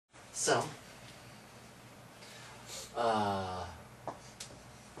So,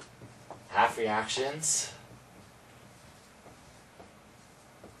 half reactions,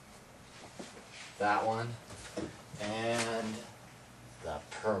 that one, and the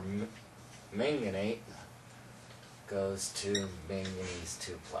permanganate goes to manganese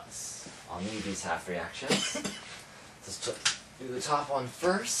 2+. I'll need these half reactions. Let's do the top one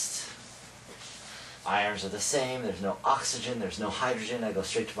first. Ions are the same, there's no oxygen, there's no hydrogen. I go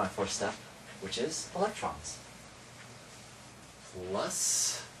straight to my fourth step, which is electrons.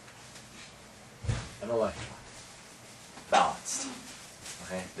 Plus an electron. Balanced.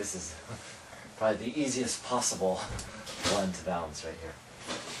 Okay, this is probably the easiest possible one to balance right here.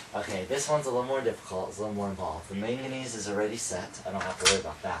 Okay, this one's a little more difficult, it's a little more involved. The manganese is already set, I don't have to worry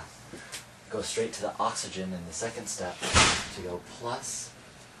about that. Go straight to the oxygen in the second step to go plus,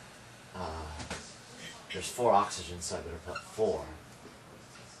 there's 4 oxygens, so I better put 4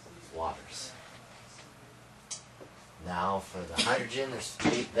 waters. Now for the hydrogen, there's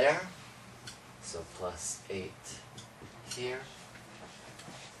 8 there, so plus 8 here.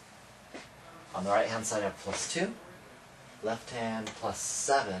 On the right hand side I have plus 2, left hand plus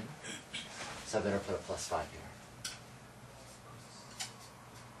 7, so I better put a plus 5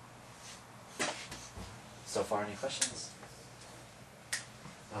 here. So far, any questions?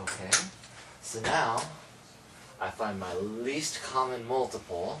 Okay, so now I find my least common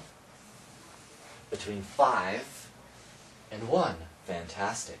multiple between 5 and 1.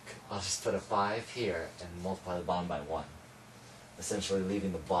 Fantastic. I'll just put a 5 here and multiply the bottom by 1, essentially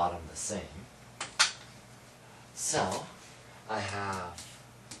leaving the bottom the same. So, I have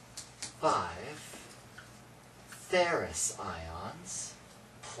 5 ferrous ions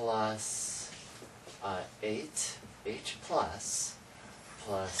plus 8 H plus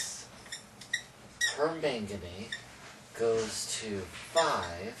permanganate goes to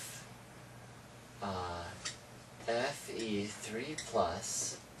 5 Fe3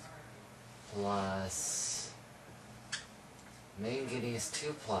 plus manganese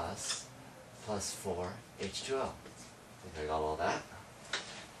 2 plus 4 H2O. I think I got all that.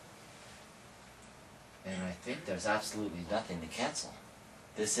 And I think there's absolutely nothing to cancel.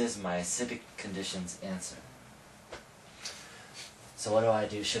 This is my acidic conditions answer. So what do I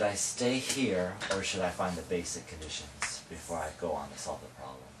do? Should I stay here, or should I find the basic conditions before I go on to solve the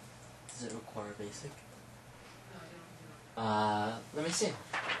problem? Does it require basic? Let me see.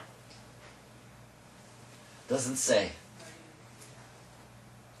 Doesn't say.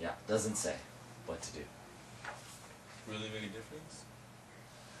 Yeah, doesn't say what to do. Really make a difference?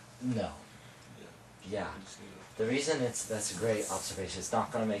 No. Yeah. The reason that's a great observation. It's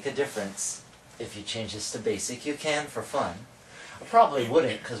not going to make a difference if you change this to basic. You can for fun. I probably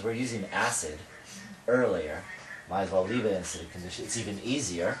wouldn't because we're using acid earlier. Might as well leave it in acidic condition. It's even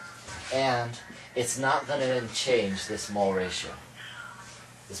easier. And it's not going to change this mole ratio.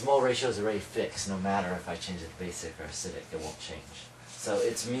 This mole ratio is already fixed. No matter if I change it to basic or acidic, it won't change. So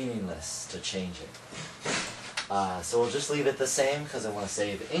it's meaningless to change it. So we'll just leave it the same because I want to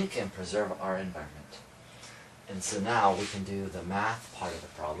save ink and preserve our environment. And so now we can do the math part of the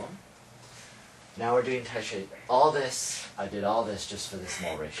problem. Now we're doing titration. All this, I did all this just for this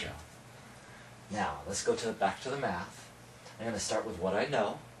mole ratio. Now, let's go back to the math. I'm going to start with what I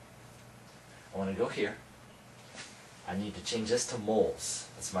know. I want to go here. I need to change this to moles.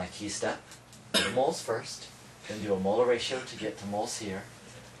 That's my key step. Do the moles first. Then do a molar ratio to get to moles here.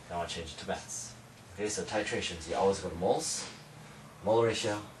 Now I want to change it to mass. Okay, so titrations, you always go to moles, molar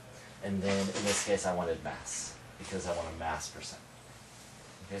ratio, and then in this case I wanted mass, because I want a mass percent.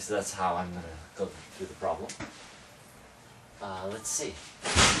 Okay, so that's how I'm going to go through the problem. Let's see.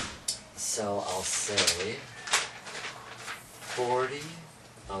 So I'll say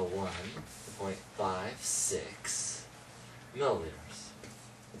 41.56 milliliters.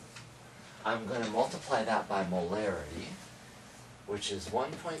 I'm going to multiply that by molarity, which is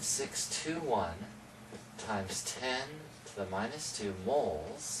 1.621 times 10 to the minus 2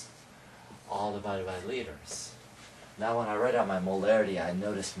 moles, all divided by liters. Now when I write out my molarity, I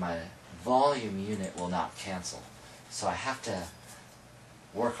notice my volume unit will not cancel. So I have to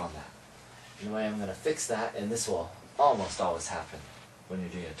work on that. And the way I'm going to fix that, and this will almost always happen when you're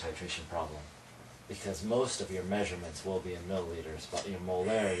doing a titration problem, because most of your measurements will be in milliliters, but your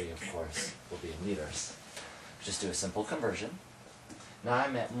molarity, of course, will be in liters. Just do a simple conversion. Now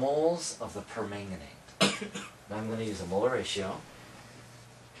I'm at moles of the permanganate. Now I'm going to use a molar ratio.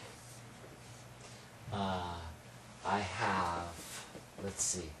 I have, let's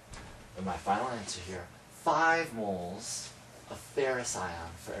see, in my final answer here, 5 moles of ferrous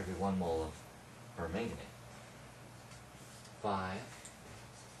ion for every 1 mole of permanganate. 5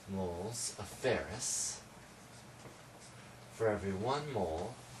 moles of ferrous for every 1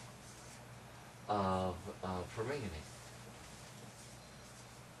 mole of permanganate.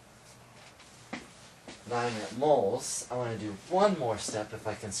 Now I'm at moles. I want to do one more step if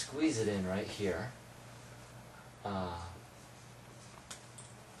I can squeeze it in right here.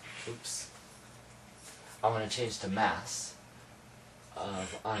 Oops. I want to change to mass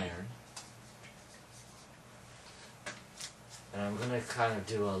of iron. And I'm going to kind of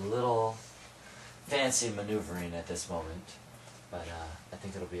do a little fancy maneuvering at this moment, but I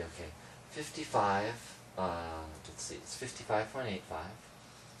think it'll be okay. 55, let's see, it's 55.85.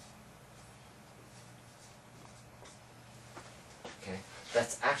 Okay,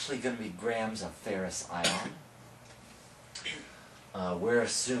 that's actually going to be grams of ferrous ion. We're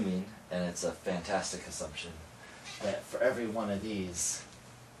assuming, and it's a fantastic assumption, that for every one of these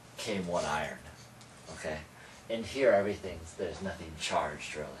came 1 iron. Okay? In here, there's nothing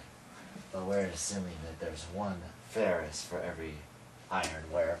charged really. But we're assuming that there's 1 ferrous for every iron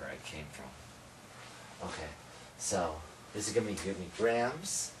wherever it came from. Okay, so this is going to give me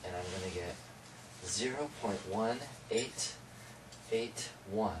grams, and I'm going to get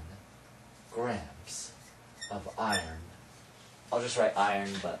 0.1881 grams of iron. I'll just write iron,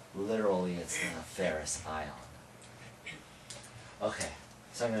 but literally it's the ferrous ion. Okay,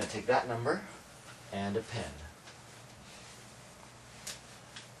 so I'm going to take that number and a pen.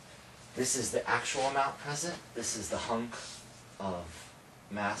 This is the actual amount present. This is the hunk of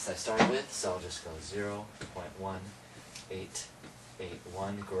mass I started with, so I'll just go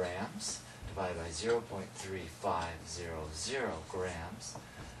 0.1881 grams divided by 0.3500 grams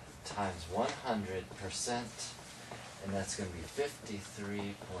times 100%, and that's going to be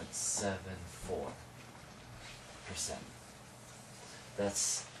 53.74%.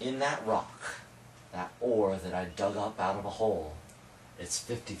 That's in that rock, that ore that I dug up out of a hole. It's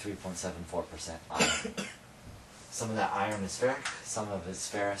 53.74% iron. Some of that iron is ferric, some of it's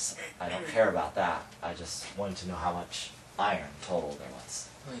ferrous. I don't care about that. I just wanted to know how much iron total there was.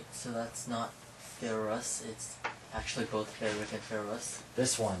 Wait, so that's not ferrous, it's actually both ferric and ferrous?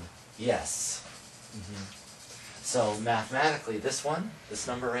 This one, yes. So mathematically, this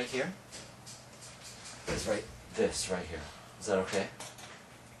number right here, is this right here. Is that okay?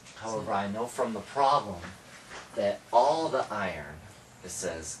 However, I know from the problem that all the iron, it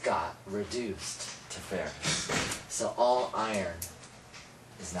says, got reduced to ferrous. So all iron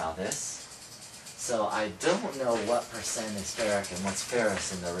is now this. So I don't know what percent is ferric and what's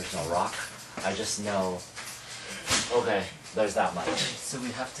ferrous in the original rock. I just know, okay, there's that much. So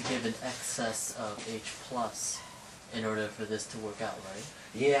we have to give an excess of H plus in order for this to work out, right?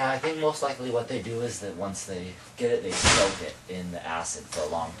 Yeah, I think most likely what they do is that once they get it, they soak it in the acid for a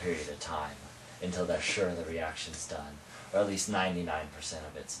long period of time until they're sure the reaction's done, or at least 99%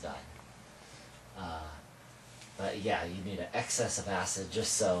 of it's done. But yeah, you need an excess of acid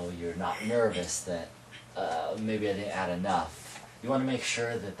just so you're not nervous that maybe I didn't add enough. You want to make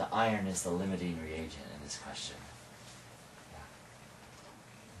sure that the iron is the limiting reagent in this question. Yeah.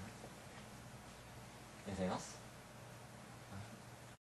 Anything else?